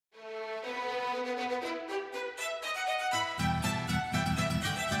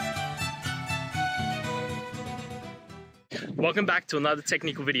Welcome back to another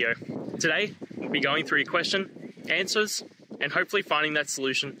technical video. Today, we'll be going through your question, answers, and hopefully finding that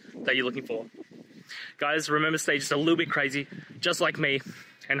solution that you're looking for. Guys, remember to stay just a little bit crazy, just like me,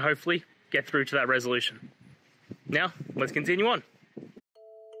 and hopefully get through to that resolution. Now, let's continue on.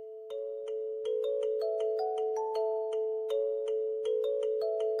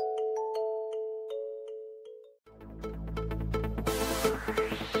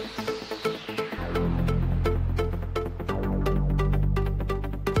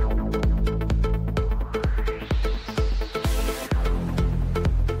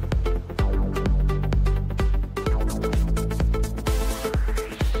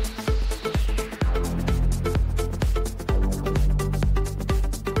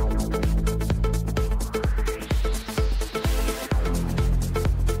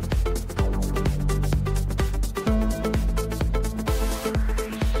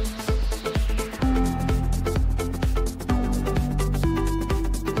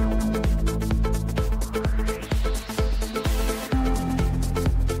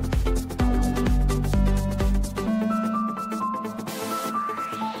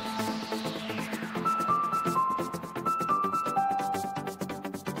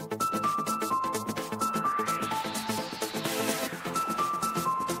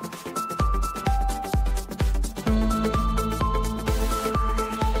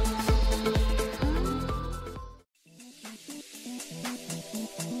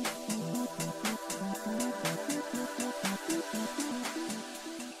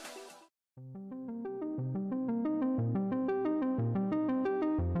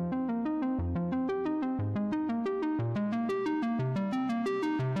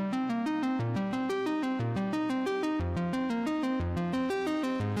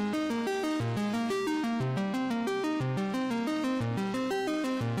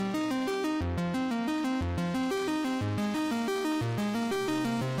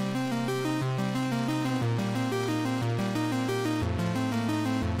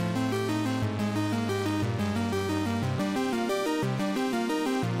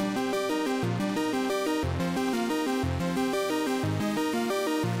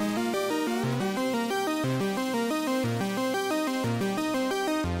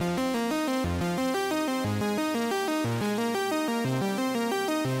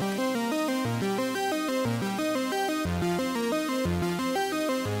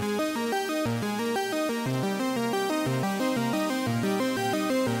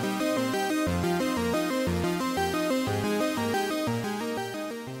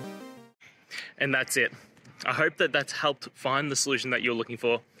 And that's it. I hope that that's helped find the solution that you're looking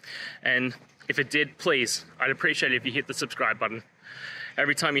for. And if it did, please, I'd appreciate it if you hit the subscribe button.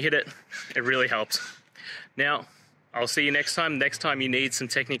 Every time you hit it, it really helps. Now, I'll see you next time you need some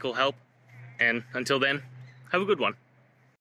technical help. And until then, have a good one.